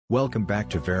Welcome back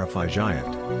to Verify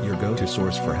Giant, your go-to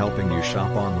source for helping you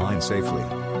shop online safely.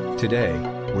 Today,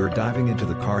 we're diving into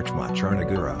the Karczma Czarna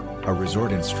Góra, a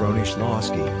resort in Stronie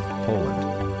Śląskie,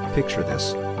 Poland. Picture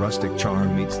this, rustic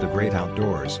charm meets the great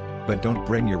outdoors, but don't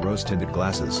bring your rose-tinted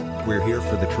glasses, we're here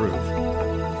for the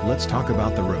truth. Let's talk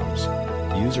about the rooms.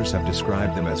 Users have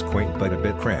described them as quaint but a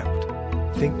bit cramped.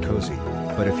 Think cozy,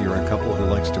 but if you're a couple who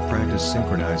likes to practice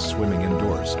synchronized swimming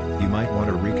indoors, you might want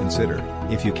to reconsider.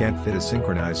 If you can't fit a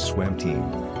synchronized swim team,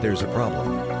 there's a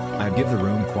problem. I'd give the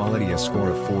room quality a score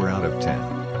of 4 out of 10.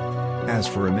 As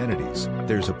for amenities,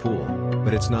 there's a pool,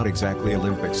 but it's not exactly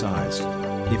Olympic-sized.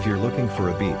 If you're looking for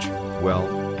a beach, well,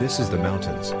 this is the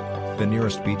mountains. The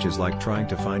nearest beach is like trying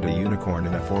to find a unicorn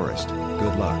in a forest.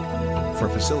 Good luck. For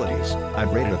facilities,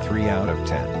 I'd rate it a 3 out of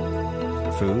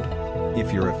 10. Food?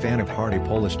 If you're a fan of hearty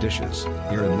Polish dishes,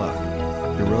 you're in luck.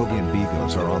 Pierogi and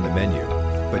bigos are on the menu,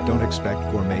 but don't expect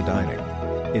gourmet dining.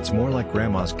 It's more like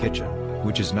grandma's kitchen,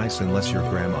 which is nice unless your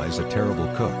grandma is a terrible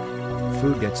cook.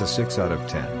 Food gets a 6 out of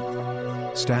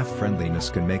 10. Staff friendliness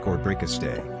can make or break a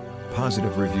stay.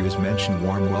 Positive reviews mention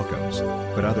warm welcomes,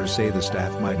 but others say the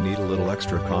staff might need a little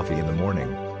extra coffee in the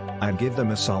morning. I'd give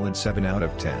them a solid 7 out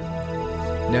of 10.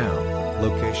 Now,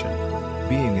 location.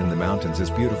 Being in the mountains is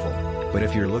beautiful, but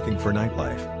if you're looking for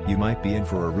nightlife, you might be in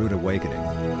for a rude awakening.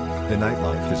 The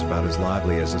nightlife is about as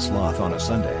lively as a sloth on a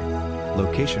Sunday.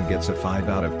 Location gets a 5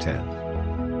 out of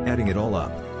 10. Adding it all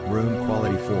up, room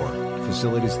quality 4,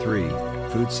 facilities 3,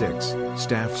 food 6,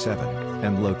 staff 7,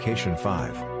 and location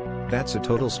 5. That's a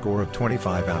total score of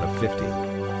 25 out of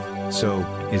 50. So,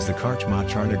 is the Karczma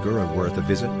Czarna Góra worth a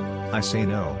visit? I say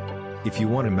no. If you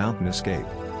want a mountain escape,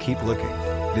 keep looking.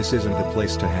 This isn't the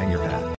place to hang your hat.